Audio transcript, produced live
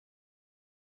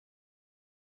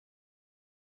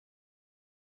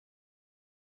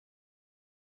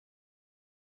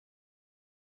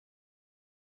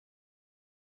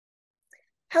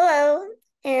Hello,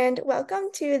 and welcome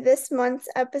to this month's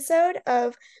episode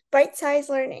of Byte Size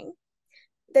Learning.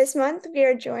 This month, we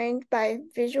are joined by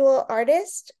visual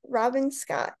artist Robyn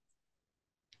Scott.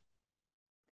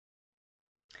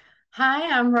 Hi,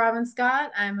 I'm Robyn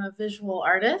Scott. I'm a visual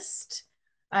artist.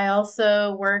 I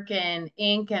also work in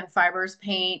ink and fibers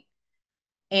paint.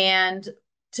 And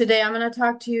today I'm going to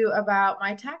talk to you about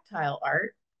my tactile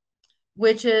art,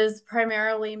 which is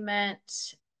primarily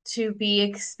meant to be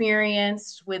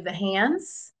experienced with the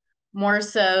hands more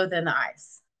so than the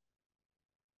eyes.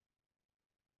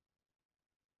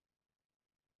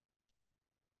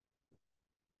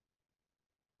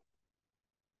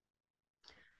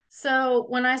 So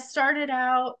when I started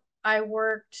out, I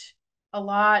worked a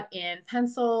lot in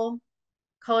pencil,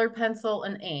 colored pencil,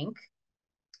 and ink.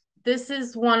 This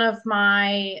is one of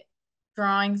my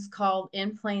drawings called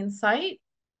In Plain Sight,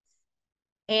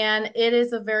 and it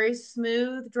is a very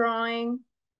smooth drawing.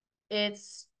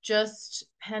 It's just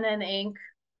pen and ink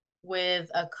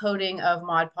with a coating of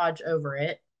Mod Podge over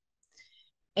it.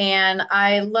 And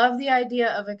I love the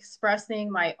idea of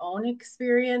expressing my own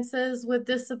experiences with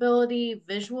disability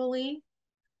visually,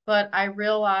 but I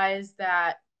realize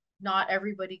that not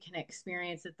everybody can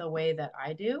experience it the way that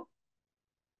I do.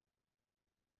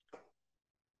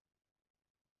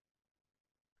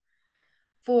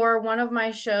 For one of my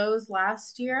shows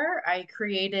last year, I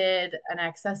created an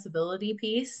accessibility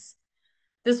piece.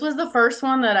 This was the first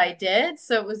one that I did,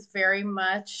 so it was very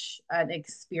much an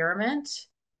experiment.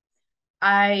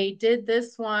 I did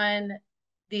this one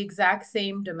the exact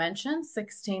same dimension,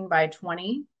 16 by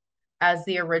 20, as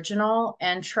the original,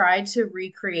 and tried to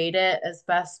recreate it as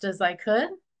best as I could.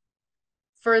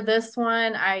 For this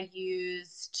one, I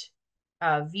used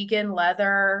vegan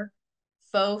leather,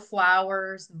 faux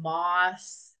flowers,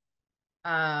 moss,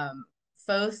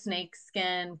 faux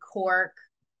snakeskin, cork,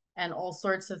 and all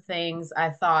sorts of things I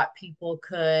thought people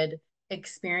could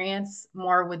experience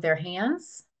more with their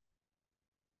hands.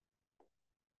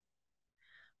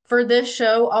 For this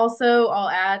show, also, I'll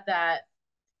add that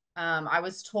I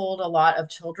was told a lot of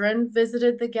children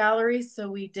visited the gallery,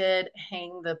 so we did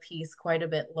hang the piece quite a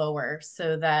bit lower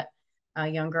so that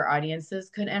younger audiences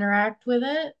could interact with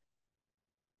it.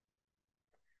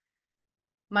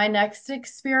 My next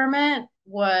experiment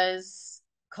was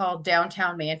called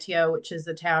Downtown Manteo, which is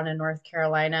a town in North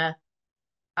Carolina.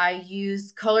 I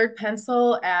used colored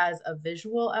pencil as a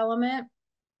visual element,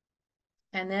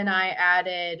 and then I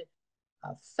added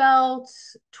felt,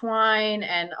 twine,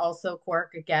 and also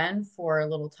cork again for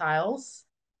little tiles.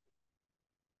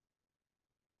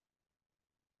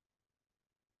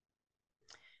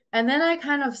 And then I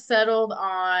kind of settled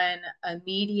on a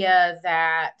media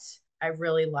that I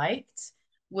really liked,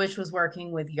 which was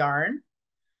working with yarn.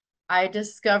 I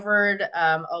discovered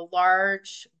a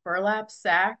large burlap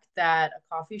sack that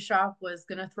a coffee shop was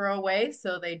going to throw away,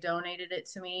 so they donated it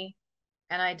to me.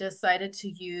 And I decided to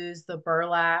use the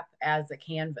burlap as a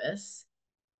canvas.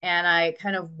 And I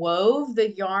kind of wove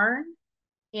the yarn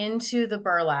into the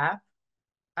burlap.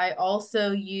 I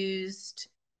also used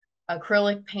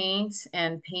acrylic paint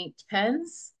and paint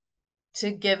pens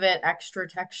to give it extra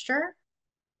texture.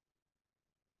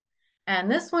 And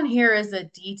this one here is a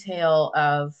detail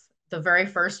of the very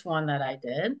first one that I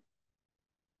did.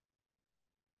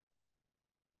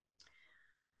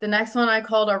 The next one I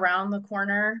called Around the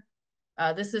Corner.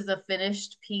 This is a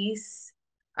finished piece.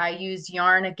 I used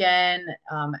yarn again,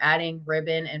 adding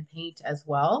ribbon and paint as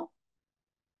well.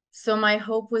 So my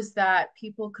hope was that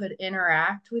people could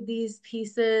interact with these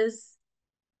pieces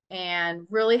and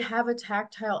really have a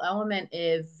tactile element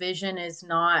if vision is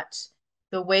not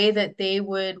the way that they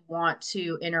would want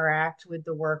to interact with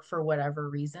the work for whatever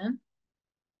reason.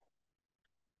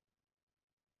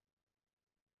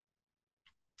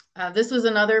 This was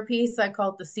another piece I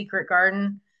called The Secret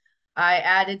Garden. I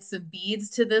added some beads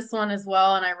to this one as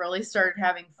well, and I really started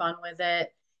having fun with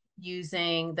it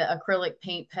using the acrylic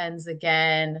paint pens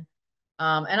again.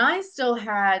 And I still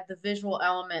had the visual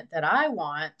element that I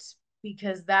want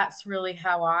because that's really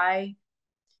how I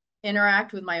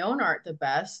interact with my own art the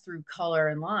best through color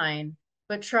and line,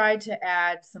 but tried to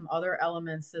add some other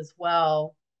elements as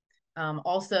well.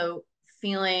 Also,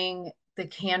 feeling the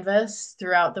canvas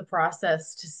throughout the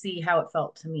process to see how it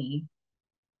felt to me.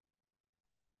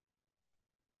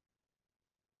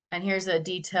 And here's a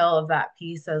detail of that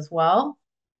piece as well.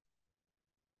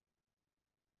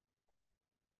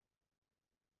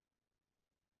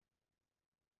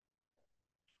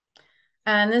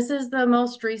 And this is the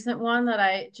most recent one that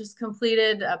I just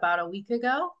completed about a week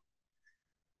ago.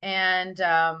 And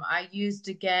I used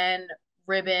again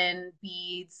ribbon,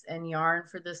 beads, and yarn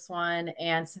for this one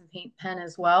and some paint pen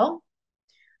as well.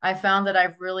 I found that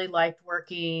I've really liked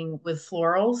working with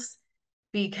florals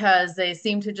because they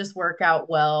seem to just work out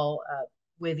well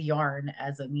with yarn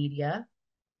as a media.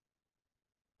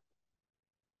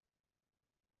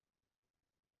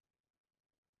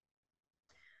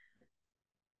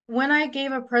 When I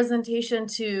gave a presentation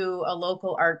to a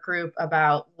local art group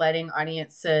about letting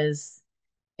audiences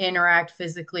interact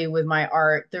physically with my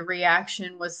art, the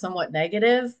reaction was somewhat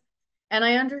negative. And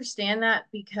I understand that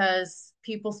because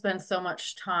people spend so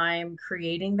much time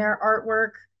creating their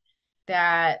artwork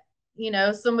that,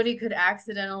 somebody could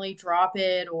accidentally drop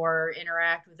it or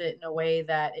interact with it in a way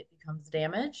that it becomes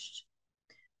damaged.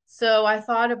 So I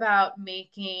thought about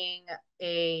making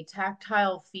a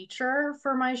tactile feature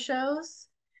for my shows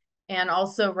and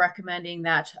also recommending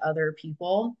that to other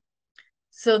people.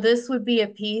 So this would be a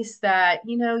piece that,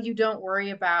 you don't worry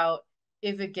about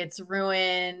if it gets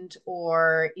ruined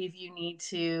or if you need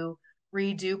to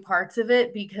redo parts of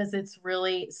it because it's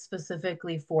really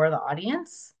specifically for the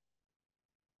audience.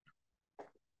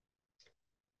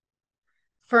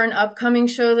 For an upcoming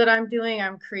show that I'm doing,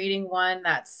 I'm creating one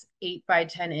that's 8 by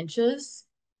 10 inches.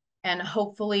 And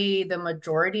hopefully the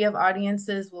majority of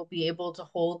audiences will be able to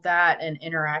hold that and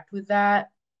interact with that.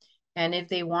 And if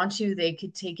they want to, they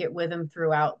could take it with them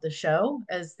throughout the show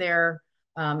as they're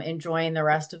enjoying the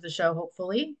rest of the show,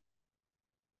 hopefully.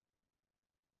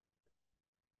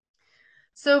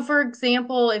 So for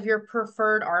example, if your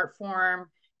preferred art form,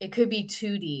 it could be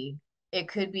 2D, it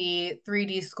could be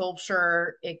 3D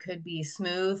sculpture, it could be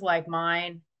smooth like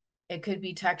mine, it could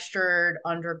be textured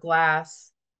under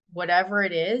glass. Whatever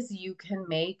it is, you can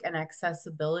make an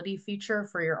accessibility feature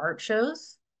for your art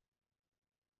shows.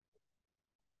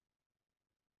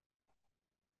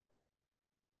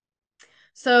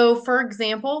 So for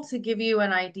example, to give you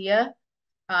an idea,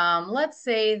 let's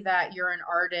say that you're an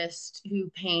artist who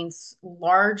paints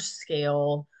large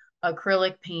scale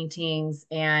acrylic paintings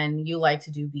and you like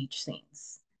to do beach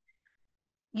scenes.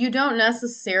 You don't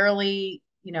necessarily,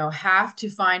 have to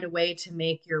find a way to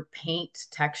make your paint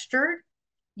textured.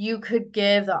 You could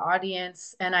give the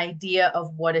audience an idea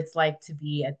of what it's like to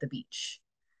be at the beach.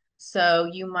 So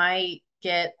you might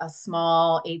get a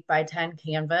small 8 by 10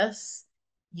 canvas.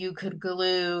 You could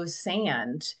glue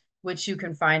sand, which you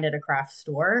can find at a craft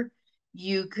store.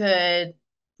 You could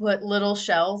put little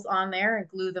shells on there and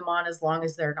glue them on as long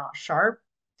as they're not sharp.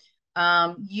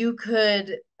 You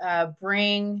could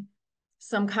bring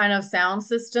some kind of sound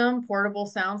system, portable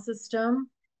sound system,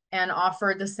 and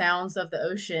offer the sounds of the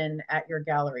ocean at your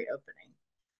gallery opening.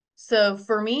 So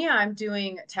for me, I'm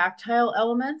doing tactile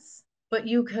elements, but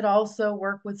you could also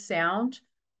work with sound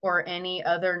or any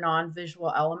other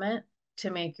non-visual element to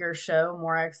make your show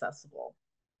more accessible.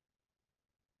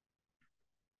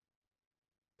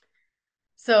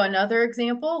 So another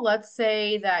example, let's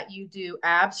say that you do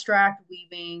abstract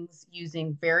weavings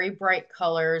using very bright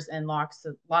colors and lots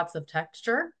of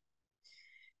texture.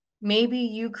 Maybe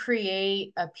you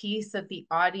create a piece that the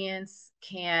audience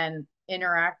can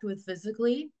interact with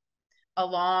physically,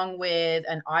 along with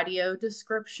an audio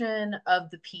description of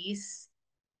the piece,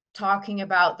 talking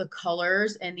about the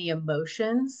colors and the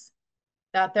emotions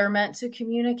that they're meant to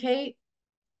communicate.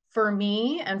 For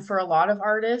me and for a lot of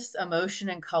artists, emotion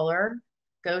and color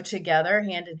go together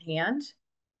hand in hand.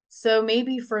 So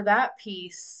maybe for that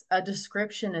piece, a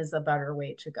description is a better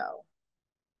way to go.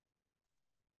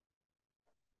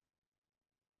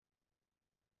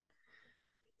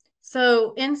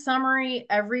 So in summary,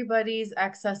 everybody's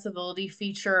accessibility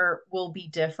feature will be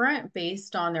different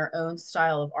based on their own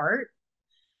style of art.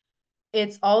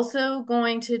 It's also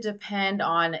going to depend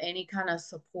on any kind of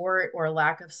support or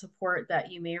lack of support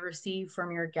that you may receive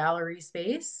from your gallery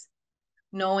space,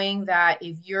 knowing that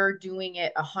if you're doing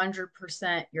it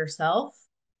 100% yourself,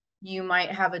 you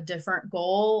might have a different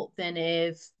goal than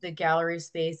if the gallery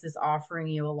space is offering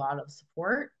you a lot of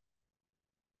support.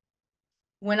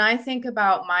 When I think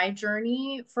about my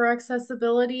journey for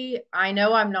accessibility, I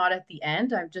know I'm not at the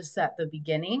end, I'm just at the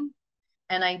beginning.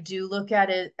 And I do look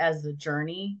at it as a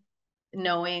journey,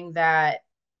 knowing that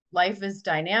life is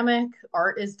dynamic,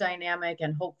 art is dynamic,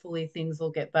 and hopefully things will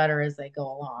get better as they go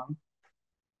along.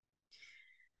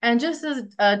 And just as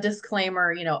a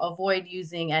disclaimer, avoid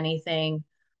using anything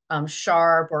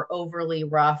sharp or overly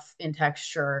rough in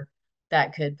texture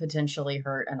that could potentially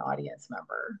hurt an audience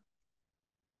member.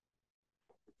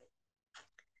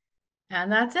 And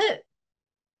that's it.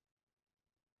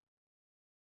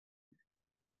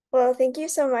 Well, thank you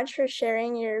so much for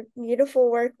sharing your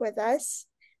beautiful work with us.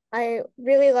 I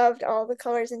really loved all the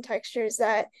colors and textures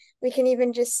that we can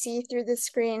even just see through the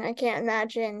screen. I can't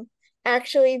imagine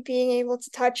actually being able to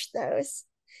touch those.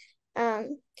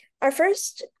 Our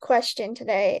first question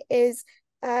today is,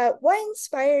 what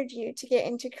inspired you to get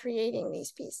into creating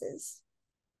these pieces?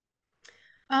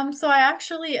 So I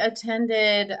actually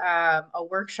attended a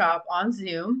workshop on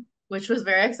Zoom, which was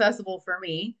very accessible for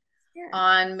me, Yeah.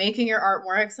 on making your art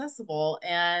more accessible.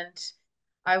 And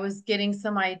I was getting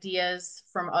some ideas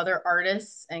from other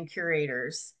artists and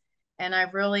curators. And I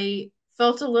really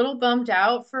felt a little bummed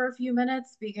out for a few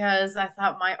minutes because I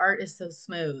thought my art is so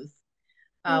smooth.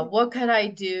 Mm. What could I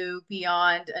do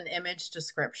beyond an image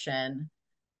description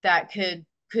that could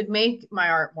make my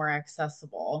art more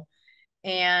accessible?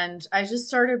 And I just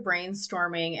started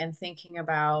brainstorming and thinking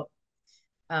about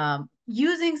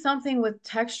using something with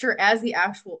texture as the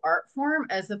actual art form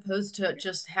as opposed to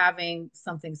just having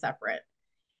something separate.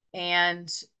 And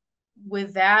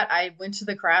with that, I went to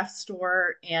the craft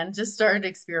store and just started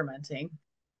experimenting.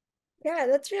 Yeah,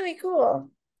 that's really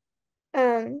cool.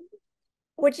 Um,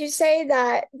 would you say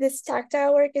that this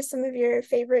tactile work is some of your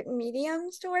favorite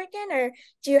mediums to work in, or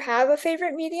do you have a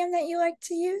favorite medium that you like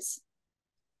to use?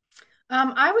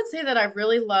 I would say that I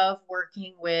really love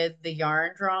working with the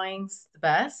yarn drawings the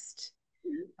best.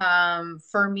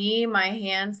 For me, my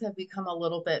hands have become a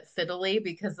little bit fiddly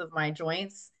because of my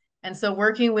joints. And so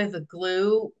working with the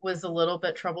glue was a little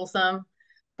bit troublesome. Yeah.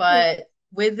 But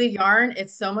with the yarn,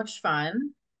 it's so much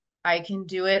fun. I can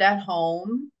do it at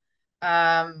home.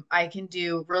 I can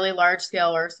do really large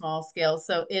scale or small scale.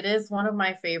 So it is one of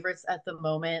my favorites at the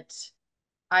moment.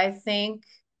 I think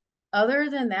other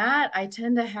than that, I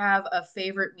tend to have a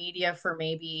favorite media for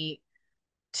maybe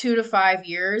 2 to 5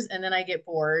 years, and then I get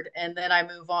bored and then I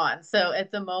move on. So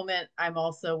at the moment, I'm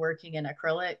also working in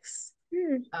acrylics.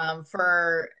 Hmm.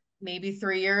 For maybe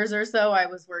 3 years or so, I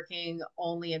was working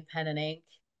only in pen and ink.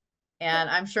 And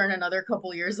I'm sure in another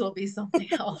couple years, it'll be something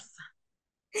else.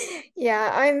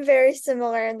 Yeah, I'm very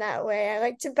similar in that way. I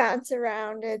like to bounce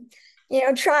around and,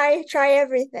 try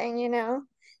everything,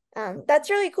 That's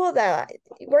really cool though.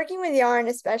 Working with yarn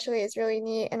especially is really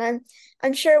neat. And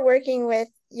I'm sure working with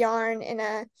yarn in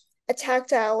a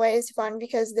tactile way is fun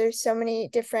because there's so many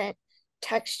different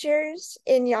textures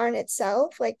in yarn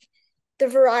itself. Like the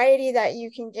variety that you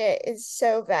can get is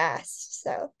so vast.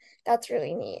 So that's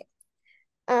really neat.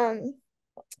 Um,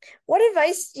 what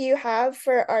advice do you have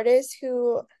for artists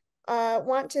who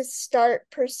want to start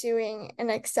pursuing an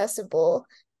accessible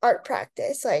art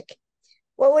practice? Like,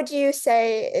 what would you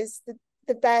say is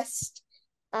the best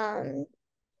um,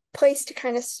 place to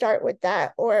kind of start with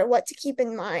that, or what to keep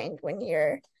in mind when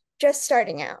you're just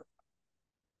starting out?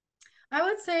 I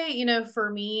would say,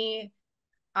 for me,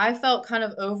 I felt kind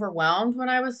of overwhelmed when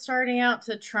I was starting out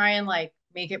to try and like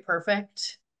make it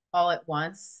perfect all at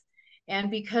once.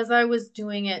 And because I was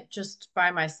doing it just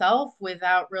by myself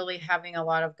without really having a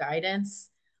lot of guidance,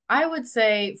 I would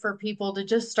say for people to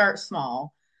just start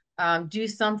small. Do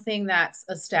something that's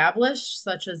established,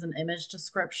 such as an image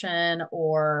description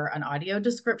or an audio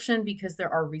description, because there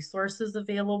are resources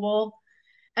available,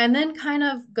 and then kind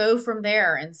of go from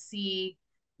there and see,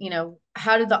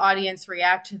 how did the audience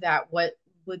react to that? What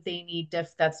would they need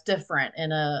that's different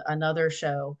in another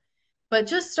show? But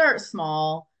just start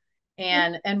small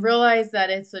and realize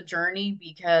that it's a journey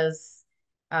because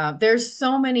there's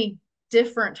so many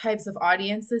different types of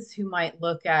audiences who might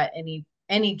look at any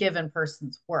given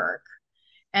person's work,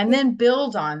 and then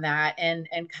build on that and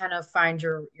kind of find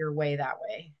your way that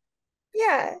way.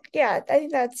 Yeah, yeah, I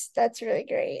think that's really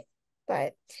great.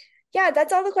 But yeah,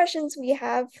 that's all the questions we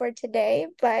have for today.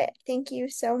 But thank you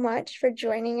so much for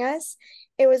joining us.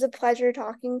 It was a pleasure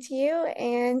talking to you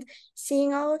and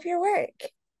seeing all of your work.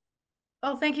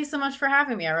 Oh, thank you so much for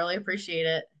having me. I really appreciate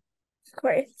it. Of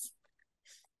course.